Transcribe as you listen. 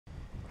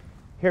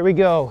Here we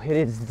go. It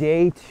is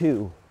day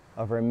 2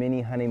 of our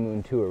mini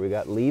honeymoon tour. We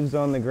got leaves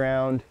on the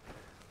ground,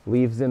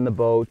 leaves in the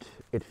boat.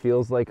 It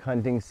feels like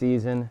hunting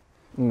season.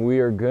 We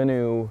are going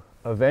to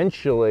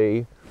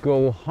eventually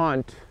go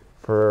hunt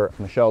for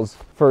Michelle's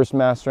first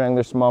master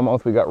angler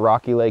smallmouth. We got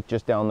Rocky Lake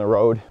just down the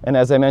road. And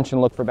as I mentioned,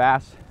 look for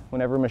bass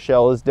whenever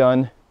Michele is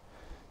done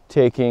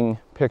taking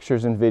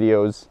pictures and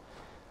videos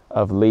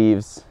of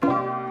leaves.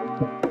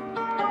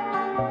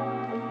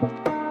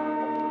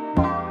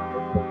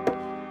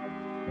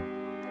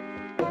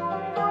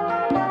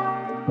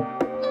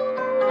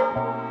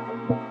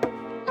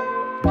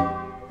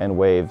 And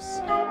waves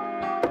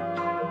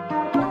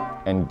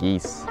and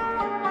geese.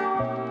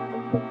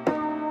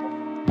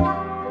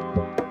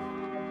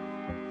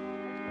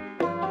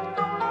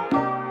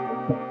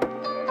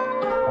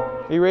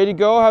 Are you ready to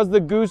go? How's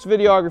the goose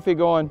videography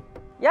going?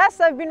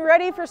 Yes, I've been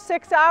ready for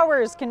 6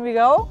 hours. Can we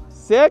go?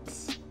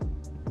 6?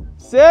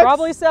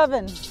 Probably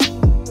 7.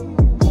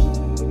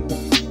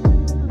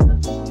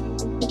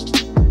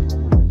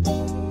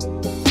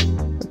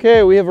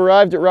 Okay, we have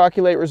arrived at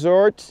Rocky Lake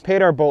Resort,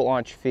 paid our boat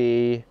launch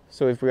fee,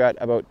 so we've got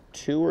about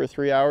 2 or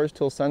 3 hours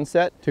till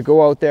sunset to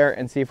go out there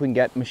and see if we can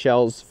get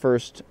Michelle's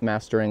first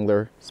master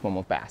angler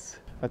smallmouth bass.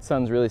 That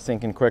sun's really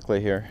sinking quickly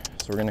here,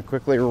 so we're gonna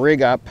quickly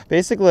rig up.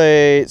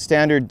 Basically,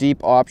 standard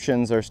deep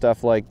options are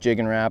stuff like jig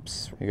and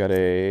wraps. We got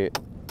a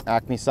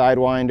Acme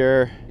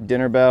Sidewinder,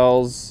 dinner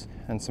bells,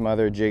 and some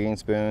other jigging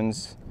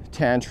spoons.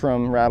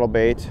 Tantrum rattle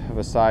bait of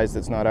a size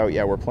that's not out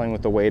yet. We're playing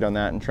with the weight on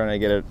that and trying to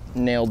get it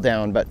nailed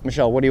down. But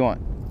Michele, what do you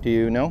want? Do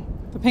you know?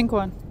 The pink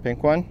one.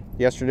 Pink one?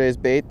 Yesterday's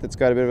bait that's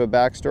got a bit of a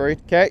backstory.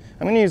 Okay,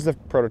 I'm gonna use the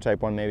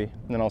prototype one maybe,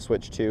 and then I'll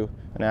switch to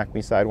an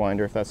Acme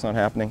Sidewinder if that's not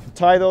happening.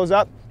 Tie those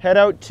up, head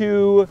out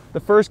to the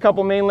first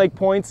couple main lake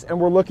points, and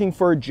we're looking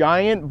for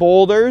giant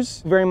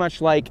boulders, very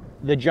much like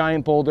the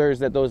giant boulders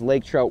that those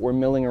lake trout were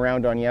milling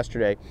around on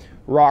yesterday.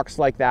 Rocks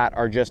like that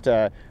are just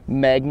a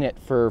magnet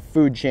for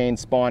food chain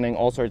spawning,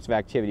 all sorts of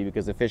activity,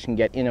 because the fish can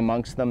get in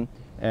amongst them,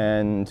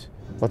 and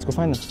let's go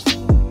find them.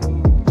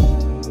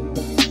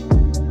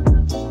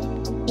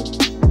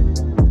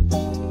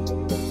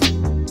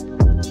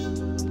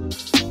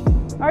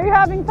 Are you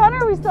having fun?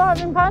 Are we still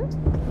having fun?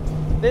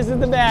 This is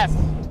the best.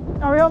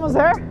 Are we almost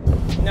there?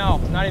 No,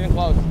 not even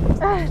close.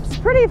 It's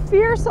pretty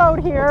fierce out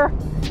here.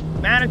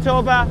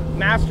 Manitoba,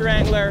 master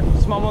angler,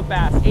 smallmouth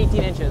bass,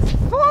 18 inches.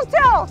 Full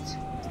tilt!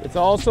 It's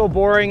also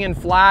boring and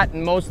flat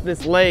in most of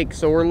this lake,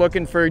 so we're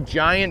looking for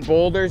giant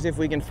boulders if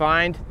we can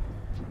find.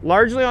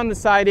 Largely on the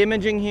side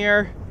imaging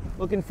here,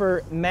 looking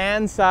for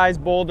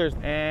man-sized boulders.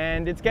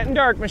 And it's getting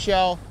dark,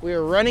 Michele. We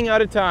are running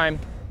out of time.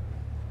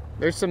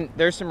 There's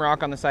some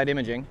rock on the side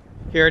imaging.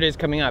 Here it is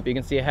coming up. You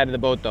can see ahead of the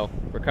boat though.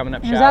 We're coming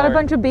up shallower. Is that a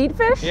bunch of bait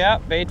fish? Yeah,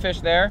 bait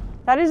fish there.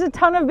 That is a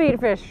ton of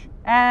bait fish.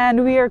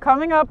 And we are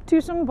coming up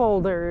to some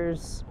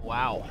boulders.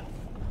 Wow.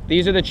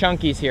 These are the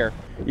chunkies here.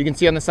 You can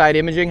see on the side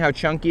imaging how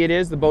chunky it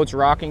is. The boat's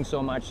rocking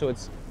so much, so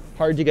it's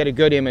hard to get a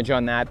good image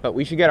on that, but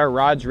we should get our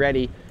rods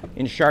ready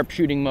in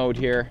sharpshooting mode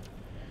here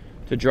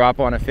to drop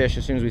on a fish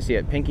as soon as we see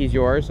it. Pinky's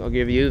yours. I'll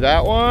give you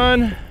that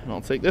one, and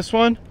I'll take this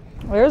one.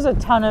 There's a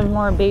ton of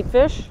more bait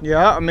fish.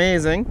 Yeah,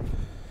 amazing.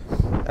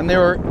 And they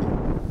were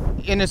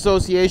in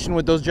association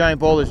with those giant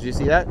boulders. Do you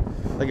see that?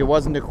 Like it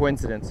wasn't a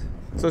coincidence.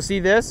 So see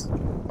this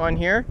on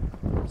here?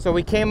 So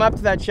we came up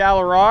to that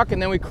shallow rock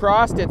and then we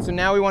crossed it. So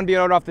now we want to be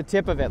out off the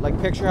tip of it. Like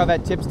picture how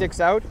that tip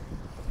sticks out.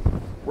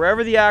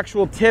 Wherever the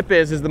actual tip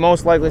is the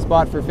most likely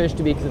spot for fish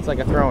to be, because it's like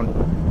a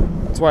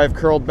throne. That's why I've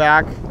curled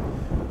back.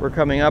 We're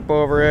coming up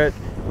over it.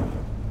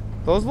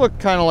 Those look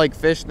kind of like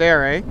fish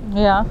there, eh?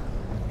 Yeah.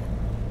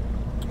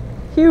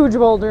 Huge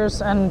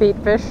boulders and bait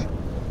fish.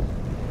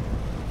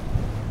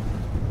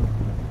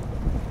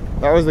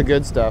 That was the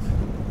good stuff.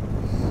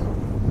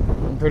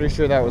 I'm pretty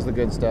sure that was the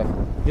good stuff.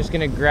 Just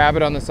gonna grab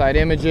it on the side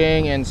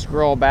imaging and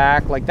scroll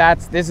back. Like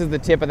this is the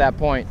tip of that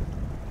point.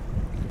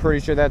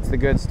 Pretty sure that's the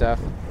good stuff.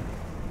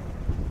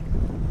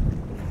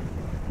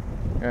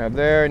 Grab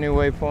there, new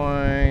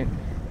waypoint.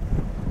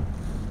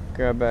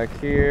 Grab back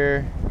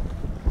here.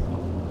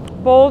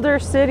 Boulder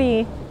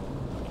City.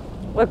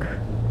 Look.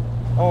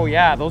 Oh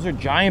yeah, those are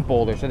giant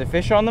boulders. Are there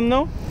fish on them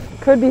though?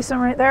 Could be some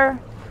right there.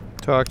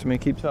 Talk to me,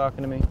 keep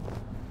talking to me.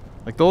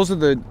 Like those are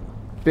the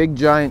big,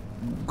 giant,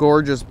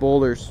 gorgeous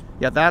boulders.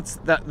 Yeah, that's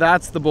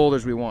the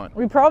boulders we want.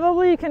 We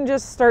probably can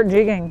just start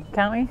jigging,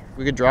 can't we?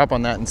 We could drop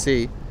on that and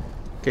see.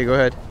 Okay, go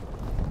ahead.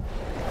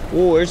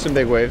 Oh, there's some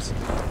big waves.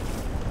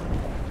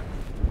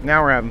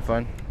 Now we're having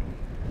fun.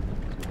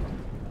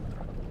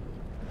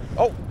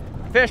 Oh,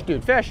 fish,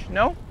 dude, fish,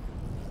 no?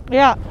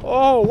 Yeah.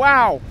 Oh,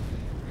 wow.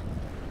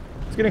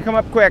 It's gonna come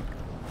up quick.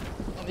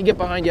 Let me get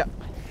behind you.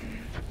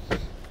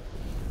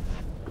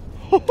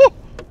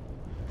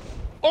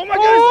 Oh my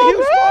goodness, a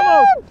huge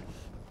smallmouth!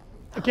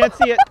 I can't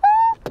see it.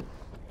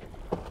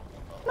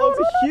 Oh, it's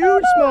a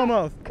huge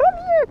smallmouth. Come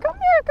here, come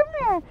here, come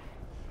here.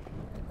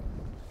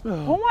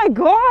 Oh my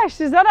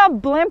gosh, is that a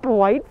blimp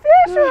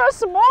whitefish or a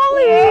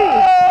smallie?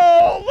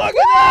 Oh, look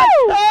at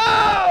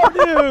that! Oh,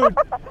 dude!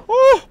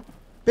 Oh,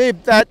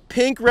 Babe, that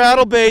pink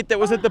rattle bait that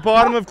was at the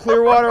bottom of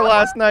Clearwater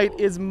last night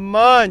is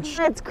munch.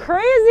 It's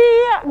crazy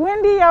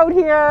windy out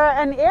here,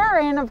 and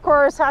Aaron, of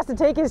course, has to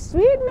take his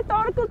sweet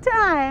methodical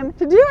time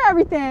to do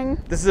everything.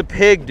 This is a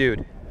pig,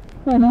 dude.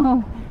 I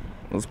know.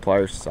 Those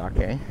pliers suck,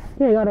 eh?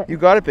 Yeah, you got it. You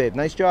got it, babe.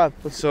 Nice job.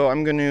 So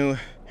I'm going to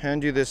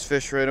hand you this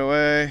fish right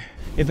away.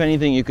 If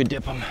anything, you could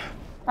dip them.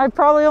 I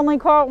probably only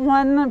caught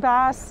one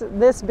bass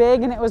this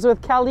big, and it was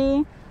with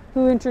Kelly,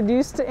 who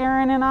introduced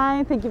Aaron and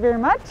I. Thank you very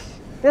much.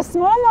 The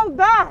smallmouth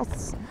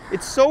bass.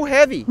 It's so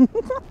heavy.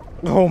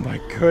 Oh my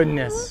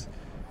goodness.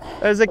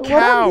 That is a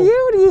cow.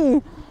 What a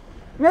beauty.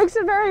 Makes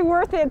it very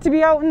worth it to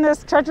be out in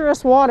this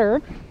treacherous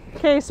water.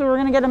 Okay, so we're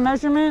gonna get a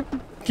measurement.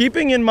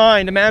 Keeping in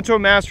mind, the Manitoba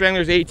Master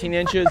Angler is 18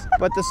 inches,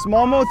 but the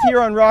smallmouth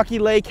here on Rocky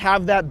Lake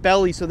have that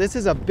belly. So this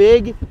is a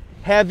big,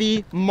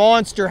 heavy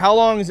monster. How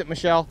long is it,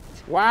 Michele?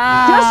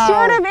 Wow. Just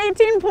short of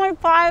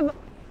 18.5.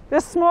 The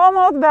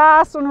smallmouth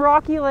bass on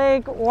Rocky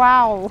Lake.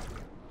 Wow.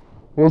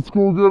 Let's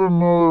go get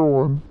another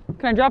one.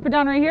 Can I drop it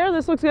down right here?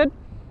 This looks good.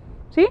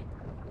 See?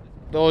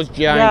 Those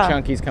giant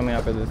chunkies coming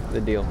up is the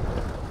deal.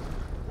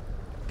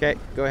 Okay,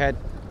 go ahead.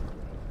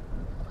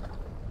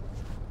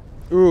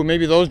 Ooh,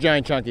 maybe those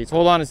giant chunkies.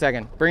 Hold on a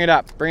second. Bring it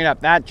up. Bring it up.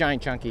 That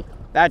giant chunky.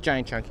 That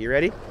giant chunky.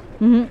 Ready?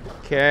 Mm-hmm.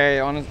 Okay,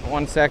 on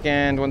 1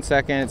 second. 1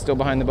 second. It's still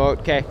behind the boat.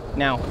 Okay,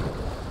 now.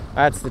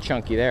 That's the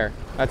chunky there.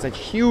 That's a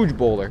huge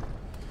boulder.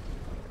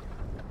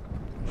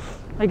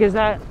 Like, is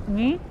that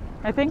me?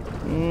 I think.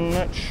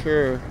 Not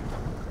sure.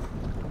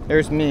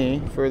 There's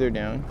me further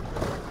down.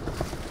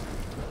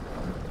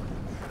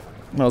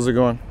 How's it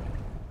going?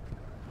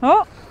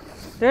 Oh,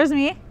 there's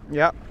me.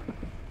 Yep.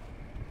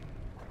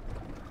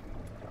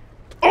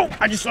 Oh,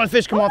 I just saw a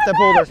fish come off that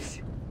boulder.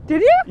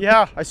 Did you?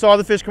 Yeah, I saw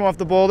the fish come off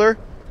the boulder.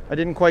 I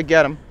didn't quite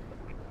get him.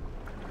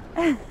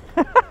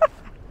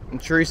 I'm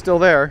sure he's still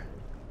there.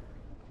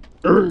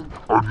 I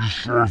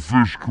just saw a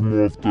fish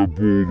come off that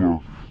boulder.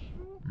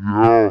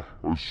 Yeah,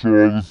 I saw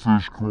the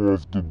fish come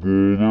off the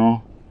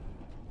boulder.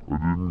 I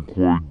didn't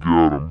quite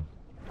get him.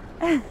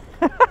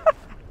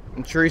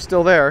 I'm sure he's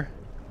still there.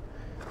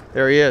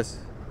 There he is.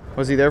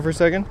 Was he there for a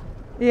second?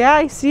 Yeah,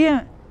 I see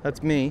him.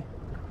 That's me.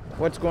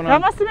 What's going That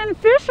on? must have been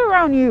fish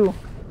around you.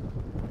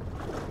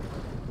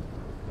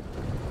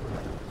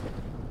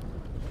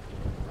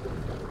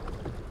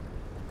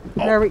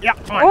 Oh, There we go. yeah,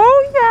 fine.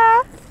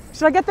 Oh, yeah.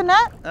 Should I get the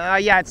net?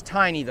 Yeah, it's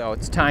tiny though.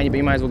 It's tiny, but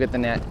you might as well get the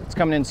net. It's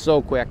coming in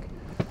so quick.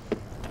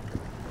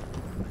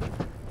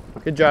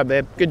 Good job,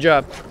 babe. Good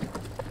job.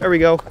 There we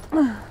go.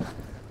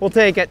 We'll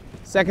take it.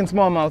 Second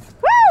smallmouth.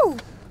 Woo!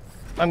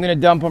 I'm gonna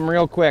dump them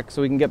real quick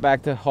so we can get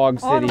back to Hog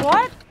City. On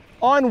what?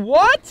 On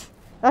what?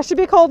 That should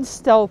be called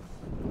stealth.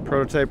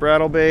 Prototype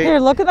rattle bait. Here,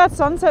 look at that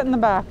sunset in the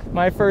back.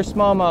 My first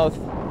smallmouth.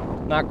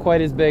 Not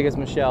quite as big as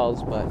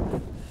Michele's, but.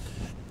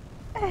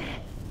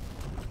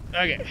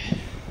 Okay.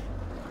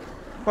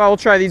 Well, we'll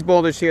try these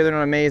boulders here. They're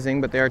not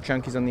amazing, but they are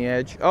chunkies on the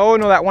edge. Oh,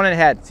 no, that one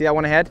ahead. See that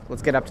one ahead?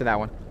 Let's get up to that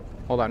one.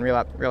 Hold on, reel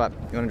up, reel up.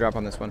 You want to drop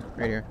on this one,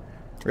 right here.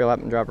 Reel up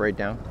and drop right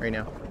down, right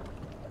now.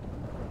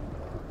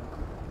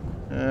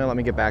 Let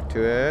me get back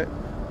to it.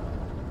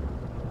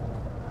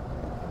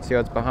 See how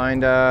it's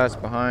behind us,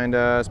 behind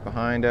us,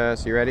 behind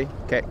us. You ready?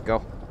 Okay,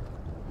 go.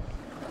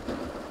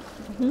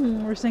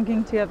 We're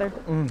sinking together.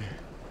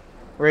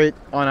 Right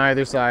on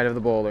either side of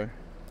the boulder.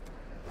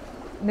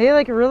 They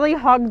like really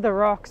hug the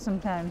rocks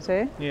sometimes,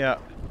 eh? Yeah.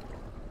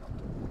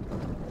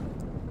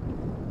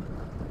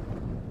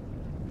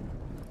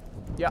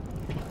 Yeah.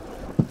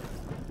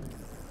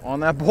 On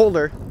that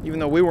boulder, even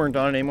though we weren't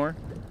on it anymore.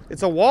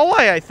 It's a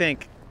walleye, I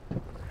think.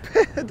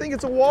 I think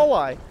it's a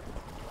walleye.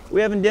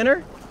 We having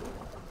dinner?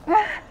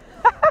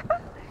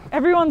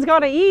 Everyone's got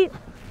to eat.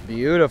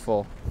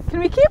 Beautiful. Can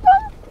we keep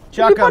them?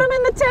 Chuck Can we put 'em. them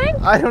in the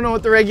tank? I don't know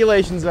what the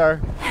regulations are.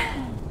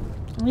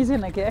 He's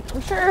gonna kick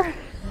for sure.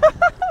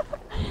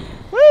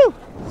 Woo!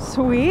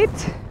 Sweet.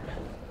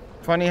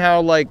 Funny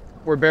how like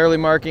we're barely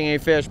marking a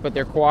fish, but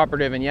they're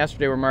cooperative, and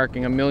yesterday we're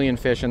marking 1 million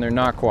fish and they're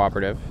not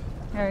cooperative.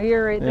 There,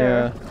 you're right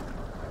there. Yeah.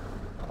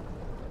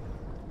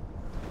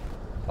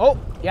 Oh,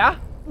 yeah?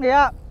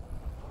 Yeah.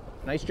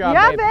 Nice job,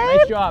 Yeah, babe. babe.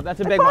 Nice job. That's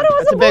a big thought one. it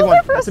was That's a a big one.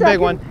 boulder for a That's a big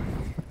second. one.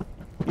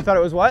 You thought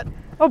it was what?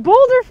 A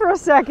boulder for a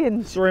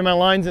second. Sorry, my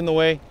line's in the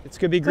way. It's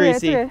gonna be It's okay,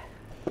 greasy. it's okay.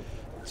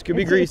 It's gonna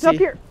be It's greasy. up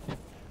here.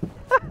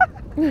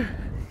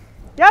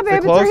 Yeah, babe,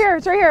 it's close? right here.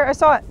 It's right here. I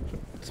saw it.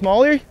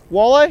 Smaller?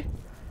 Walleye?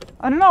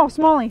 I don't know,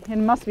 Smalley. It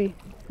must be.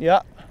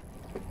 Yeah.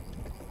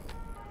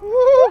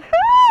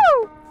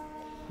 Woohoo!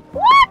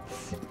 What?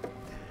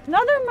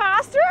 Another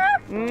master?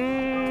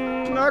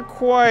 Not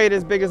quite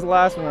as big as the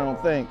last one, I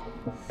don't think.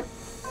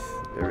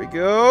 There we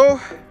go.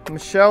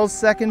 Michele's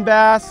second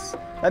bass.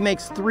 That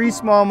makes 3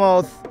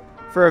 smallmouth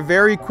for a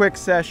very quick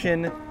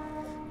session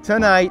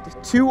tonight.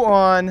 2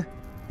 on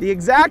the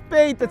exact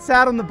bait that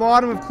sat on the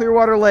bottom of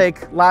Clearwater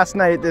Lake last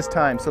night at this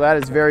time. So that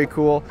is very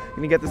cool.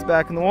 Gonna get this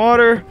back in the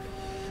water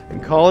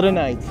and call it a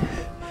night.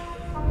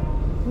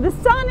 The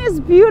sun is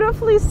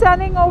beautifully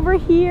setting over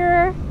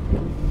here,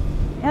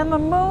 and the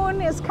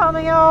moon is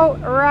coming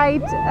out right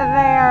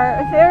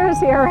there.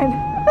 There's Aaron.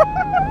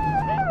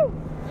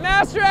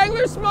 Master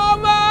Angler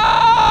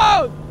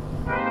Smallmouth!